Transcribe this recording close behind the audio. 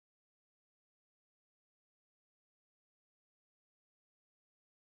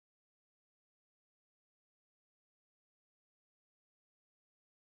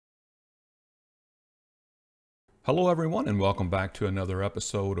Hello everyone and welcome back to another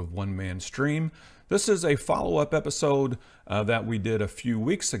episode of One Man Stream. This is a follow-up episode that we did a few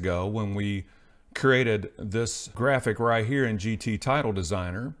weeks ago when we created this graphic right here in GT Title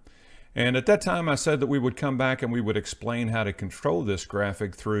Designer. And at that time I said that we would come back and we would explain how to control this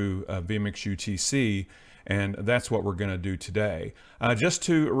graphic through Vmix UTC, and that's what we're going to do today. Just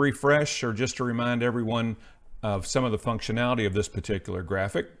to refresh or just to remind everyone of some of the functionality of this particular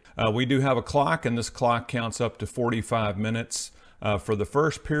graphic. We do have a clock, and this clock counts up to 45 minutes for the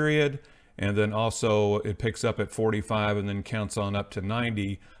first period, and then also it picks up at 45 and then counts on up to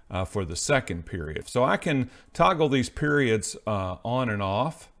 90 for the second period. So I can toggle these periods on and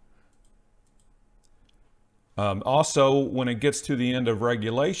off. Also, when it gets to the end of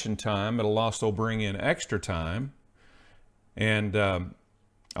regulation time, it'll also bring in extra time, and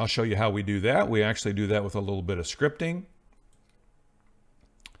I'll show you how we do that. We actually do that with a little bit of scripting.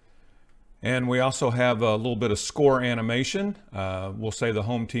 And we also have a little bit of score animation. We'll say the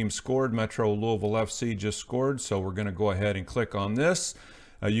home team scored. Metro Louisville FC just scored. So we're going to go ahead and click on this.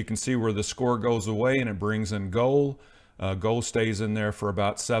 You can see where the score goes away and it brings in goal. Goal stays in there for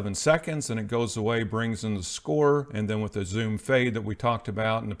about 7 seconds and it goes away, brings in the score. And then with the zoom fade that we talked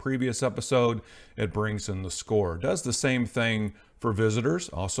about in the previous episode, it brings in the score. It does the same thing for visitors.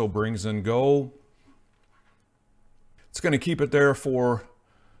 Also brings in goal. It's going to keep it there for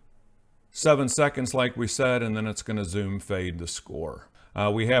 7 seconds like we said, and then it's going to zoom fade the score.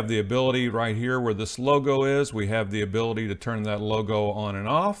 We have the ability right here where this logo is, we have the ability to turn that logo on and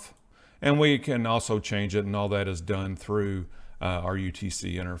off, and we can also change it, and all that is done through our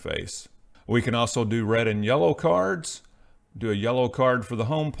UTC interface. We can also do red and yellow cards, do a yellow card for the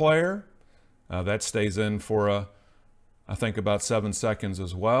home player. That stays in for I think about 7 seconds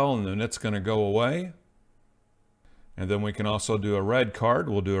as well, and then it's going to go away. And then we can also do a red card.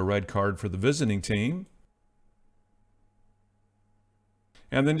 We'll do a red card for the visiting team.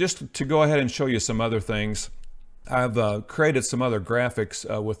 And then just to go ahead and show you some other things, I've created some other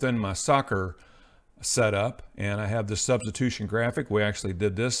graphics within my soccer setup, and I have the substitution graphic. We actually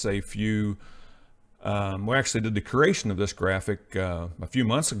did this we actually did the creation of this graphic a few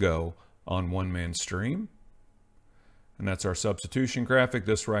months ago on One Man Stream. And that's our substitution graphic.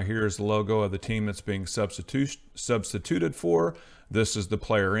 This right here is the logo of the team that's being substituted for. This is the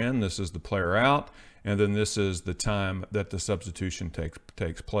player in, this is the player out, and then this is the time that the substitution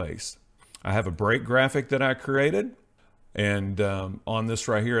takes place. I have a break graphic that I created, and on this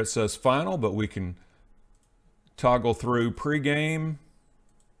right here it says final, but we can toggle through pregame,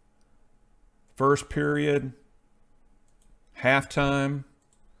 first period, halftime,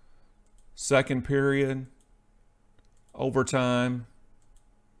 second period, overtime,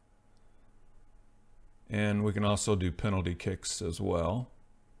 and we can also do penalty kicks as well.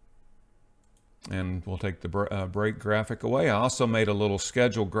 And we'll take the break graphic away. I also made a little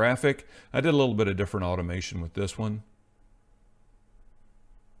schedule graphic. I did a little bit of different automation with this one.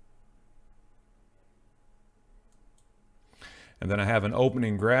 And then I have an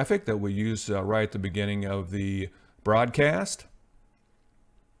opening graphic that we use right at the beginning of the broadcast.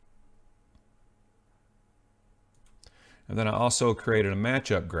 And then I also created a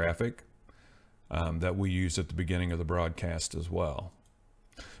matchup graphic that we use at the beginning of the broadcast as well.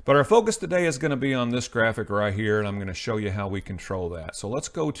 But our focus today is going to be on this graphic right here, and I'm going to show you how we control that. So let's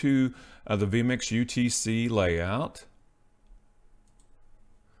go to the Vmix UTC Layout.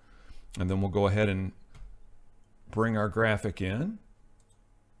 And then we'll go ahead and bring our graphic in.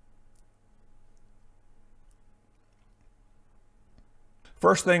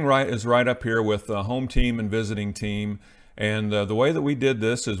 First thing is right up here with the home team and visiting team. And the way that we did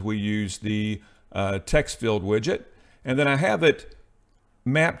this is we used the text field widget, and then I have it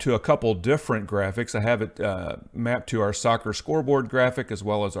mapped to a couple different graphics. I have it mapped to our soccer scoreboard graphic as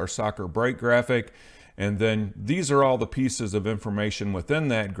well as our soccer break graphic. And then these are all the pieces of information within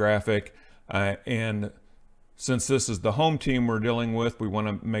that graphic. And since this is the home team we're dealing with, we want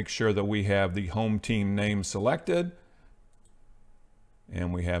to make sure that we have the home team name selected.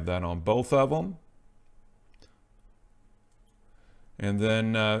 And we have that on both of them. And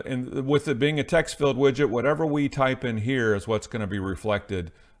then with it being a text field widget, whatever we type in here is what's going to be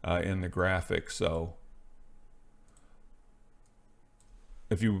reflected in the graphic. So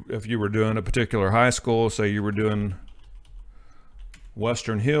if you were doing a particular high school, say you were doing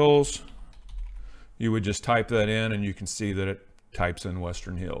Western Hills, you would just type that in and you can see that it types in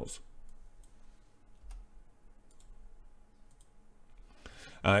Western Hills.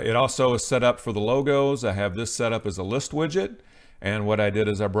 It also is set up for the logos. I have this set up as a list widget. And what I did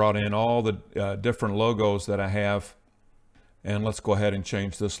is I brought in all the different logos that I have. And let's go ahead and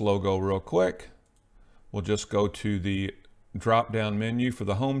change this logo real quick. we'll just go to the drop-down menu for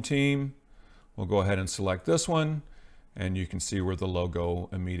the home team. We'll go ahead and select this one, and you can see where the logo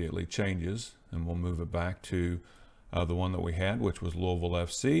immediately changes, and we'll move it back to the one that we had, which was Louisville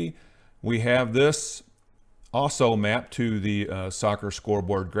FC. We have this also mapped to the soccer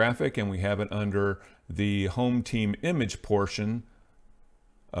scoreboard graphic, and we have it under the home team image portion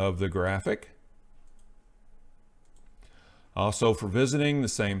of the graphic. Also for visiting, the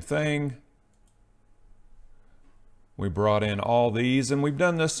same thing. We brought in all these, and we've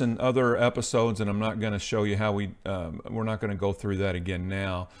done this in other episodes, and I'm not going to show you how we're not going to go through that again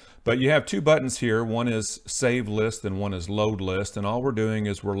now. But you have two buttons here. One is Save List and one is Load List, and all we're doing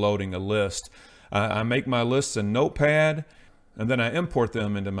is we're loading a list. I make my lists in Notepad, and then I import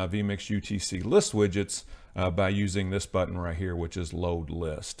them into my Vmix UTC list widgets by using this button right here, which is Load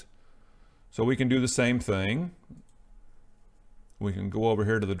List. So we can do the same thing. We can go over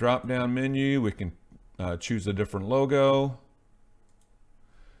here to the drop-down menu. We can choose a different logo,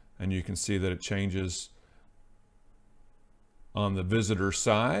 and you can see that it changes on the visitor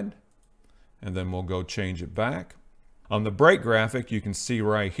side, and then we'll go change it back. On the break graphic, you can see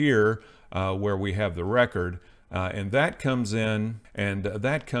right here where we have the record, and that comes in,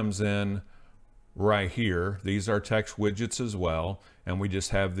 right here. These are text widgets as well, and we just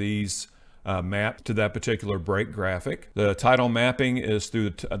have these mapped to that particular break graphic. The title mapping is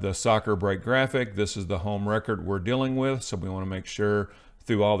through the soccer break graphic. This is the home record we're dealing with, so we want to make sure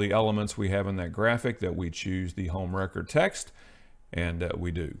through all the elements we have in that graphic that we choose the home record text, and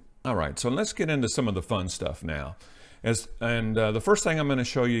we do. All right, so let's get into some of the fun stuff now. The first thing I'm going to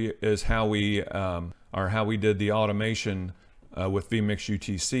show you is how we did the automation with Vmix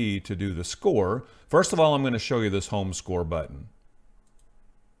UTC to do the score. First of all, I'm going to show you this home score button.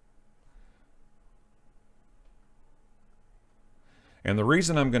 And the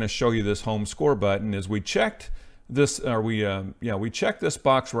reason I'm going to show you this home score button is we checked this, we checked this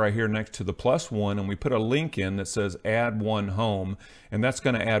box right here next to the +1, and we put a link in that says add one home, and that's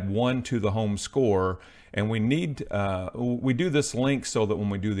going to add 1 to the home score. And we do this link so that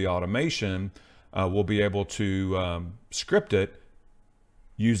when we do the automation, we'll be able to script it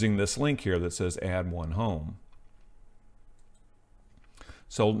using this link here that says add one home.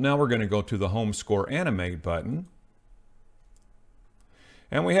 So now we're going to go to the home score animate button.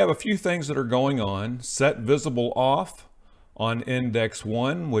 And we have a few things that are going on. Set visible off on index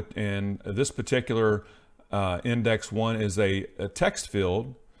 1, and this particular index 1 is a text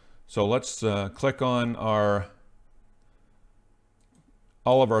field. So let's click on all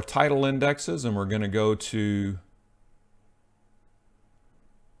of our title indexes, and we're going to go to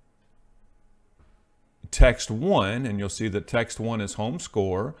text 1, and you'll see that text 1 is home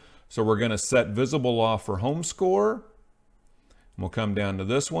score. So we're going to set visible off for home score. We'll come down to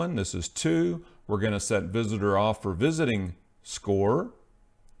this one. This is 2. We're going to set visitor off for visiting score.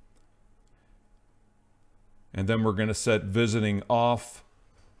 And then we're going to set visiting off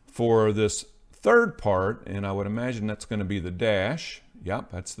for this third part, and I would imagine that's going to be the dash. Yep,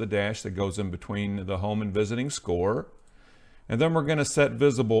 that's the dash that goes in between the home and visiting score. And then we're going to set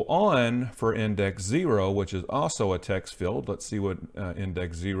visible on for index 0, which is also a text field. Let's see what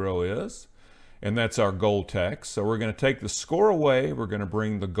index 0 is. And that's our goal text. So we're going to take the score away. We're going to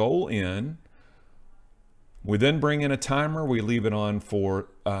bring the goal in. We then bring in a timer. We leave it on for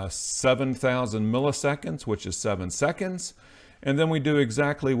 7,000 milliseconds, which is 7 seconds. And then we do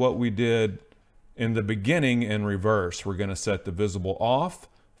exactly what we did in the beginning in reverse. We're going to set the visible off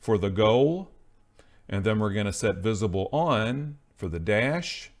for the goal. And then we're going to set visible on for the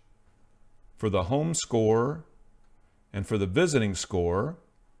dash, for the home score, and for the visiting score.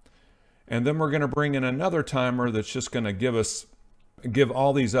 And then we're going to bring in another timer that's just going to give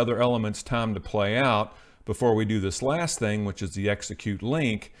all these other elements time to play out before we do this last thing, which is the execute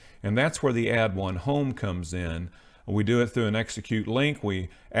link. And that's where the add one home comes in. We do it through an execute link. We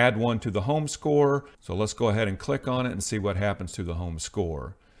add 1 to the home score. So let's go ahead and click on it and see what happens to the home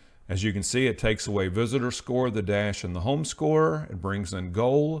score. As you can see, it takes away visitor score, the dash, and the home score. It brings in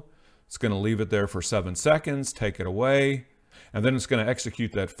goal. It's going to leave it there for 7 seconds, take it away. And then it's going to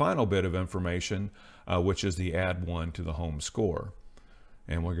execute that final bit of information, which is the add 1 to the home score.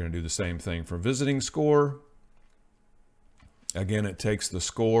 And we're going to do the same thing for visiting score. Again, it takes the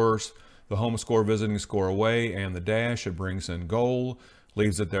scores, the home score, visiting score away, and the dash. It brings in goal,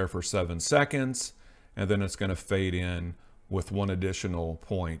 leaves it there for 7 seconds, and then it's going to fade in with 1 additional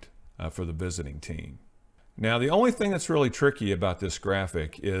point for the visiting team. Now, the only thing that's really tricky about this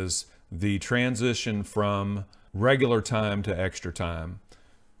graphic is the transition from regular time to extra time.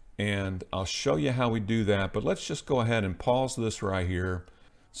 And I'll show you how we do that, but let's just go ahead and pause this right here.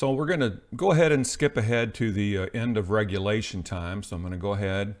 So we're going to go ahead and skip ahead to the end of regulation time. So I'm going to go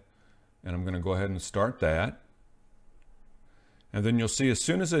ahead and start that. And then you'll see as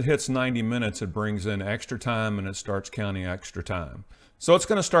soon as it hits 90 minutes, it brings in extra time and it starts counting extra time. So it's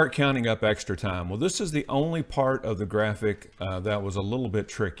going to start counting up extra time. Well, this is the only part of the graphic that was a little bit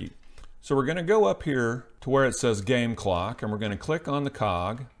tricky. So we're going to go up here to where it says game clock, and we're going to click on the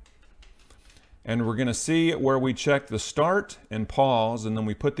cog. And we're going to see where we check the start and pause, and then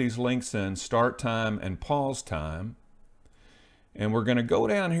we put these links in, start time and pause time. And we're going to go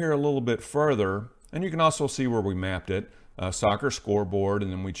down here a little bit further, and you can also see where we mapped it, soccer scoreboard,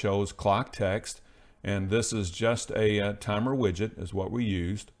 and then we chose clock text. And this is just a timer widget is what we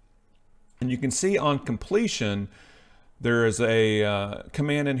used. And you can see on completion, there is a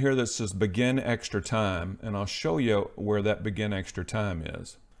command in here that says begin extra time, and I'll show you where that begin extra time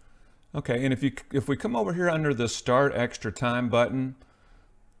is. Okay, and if we come over here under the Start Extra Time button,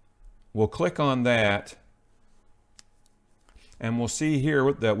 we'll click on that, and we'll see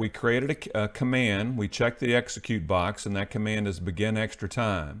here that we created a command. We checked the execute box, and that command is Begin Extra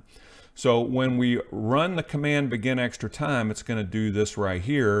Time. So when we run the command Begin Extra Time, it's going to do this right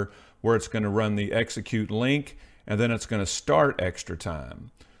here, where it's going to run the execute link, and then it's going to start extra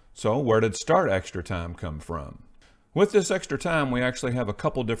time. So where did Start Extra Time come from? With this extra time, we actually have a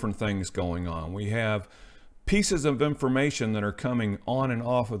couple different things going on. We have pieces of information that are coming on and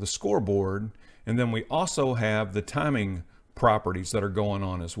off of the scoreboard, and then we also have the timing properties that are going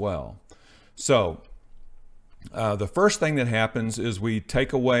on as well. So the first thing that happens is we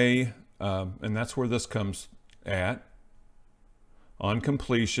take away, and that's where this comes at, on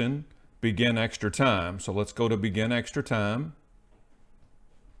completion, begin extra time. So let's go to begin extra time.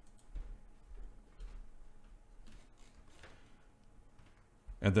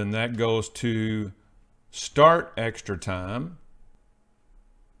 And then that goes to start extra time.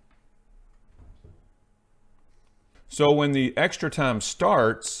 So when the extra time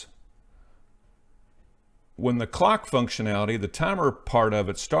starts, when the clock functionality, the timer part of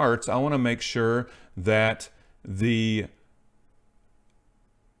it starts, I want to make sure that that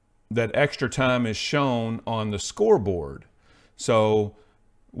extra time is shown on the scoreboard. So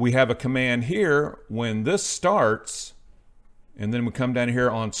we have a command here when this starts, and then we come down here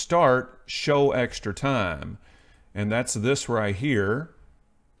on start, show extra time. And that's this right here.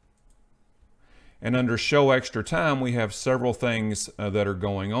 And under show extra time, we have several things that are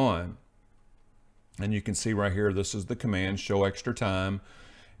going on. And you can see right here, this is the command, show extra time.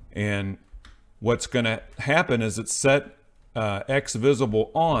 And what's going to happen is it's set X visible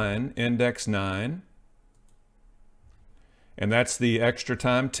on index 9. And that's the extra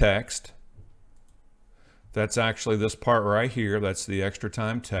time text. That's actually this part right here. That's the extra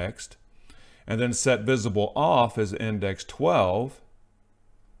time text. And then set visible off is index 12.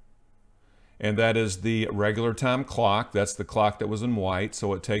 And that is the regular time clock. That's the clock that was in white,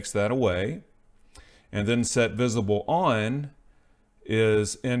 so it takes that away. And then set visible on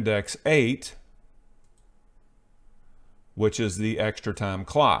is index 8, which is the extra time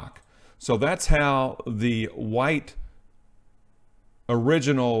clock. So that's how the white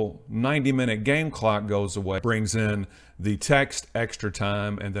original 90-minute game clock goes away, brings in the text extra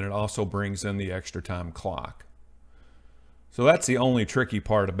time, and then it also brings in the extra time clock. So that's the only tricky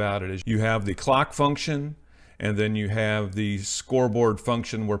part about it, is you have the clock function, and then you have the scoreboard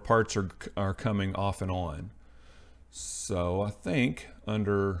function where parts are coming off and on. So I think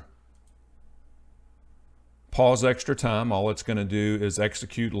under pause extra time, all it's going to do is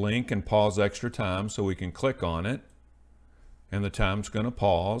execute link and pause extra time, so we can click on it. And the time's going to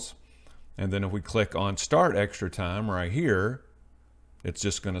pause. And then if we click on start extra time right here, it's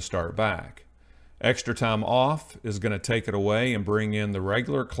just going to start back. Extra time off is going to take it away and bring in the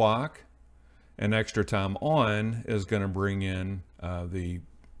regular clock. And extra time on is going to bring in the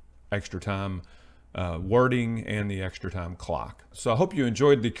extra time wording and the extra time clock. So I hope you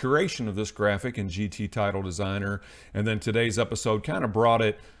enjoyed the curation of this graphic in GT Title Designer. And then today's episode kind of brought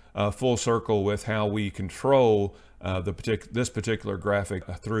it full circle with how we control this particular graphic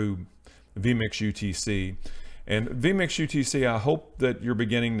through Vmix UTC. And Vmix UTC, I hope that you're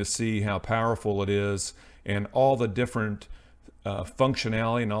beginning to see how powerful it is and all the different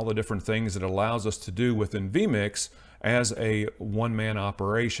functionality and all the different things it allows us to do within Vmix as a one-man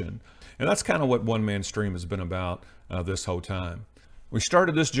operation. And that's kind of what One Man Stream has been about this whole time. We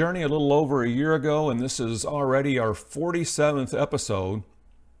started this journey a little over a year ago, and this is already our 47th episode.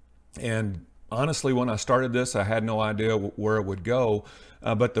 And honestly, when I started this, I had no idea where it would go.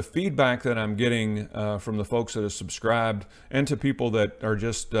 But the feedback that I'm getting from the folks that have subscribed and to people that are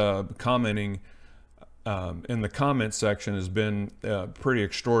just commenting in the comment section has been pretty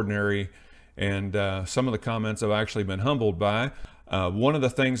extraordinary, and some of the comments I've actually been humbled by. One of the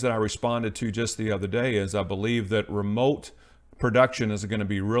things that I responded to just the other day is I believe that remote production is going to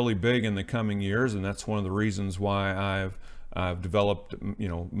be really big in the coming years, and that's one of the reasons why I've developed, you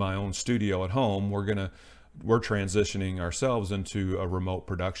know, my own studio at home. We're transitioning ourselves into a remote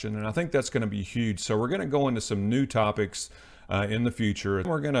production, and I think that's going to be huge. So we're going to go into some new topics in the future.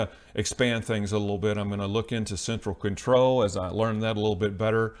 We're going to expand things a little bit. I'm going to look into central control as I learn that a little bit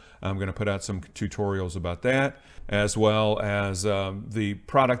better. I'm going to put out some tutorials about that, as well as the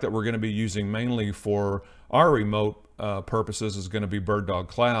product that we're going to be using mainly for our remote purposes is going to be BirdDog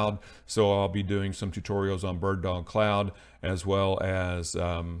Cloud. So I'll be doing some tutorials on BirdDog Cloud as well as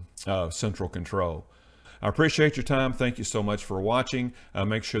central control. I appreciate your time. Thank you so much for watching.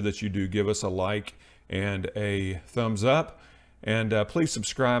 Make sure that you do give us a like and a thumbs up, and please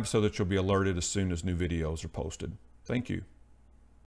subscribe so that you'll be alerted as soon as new videos are posted. Thank you.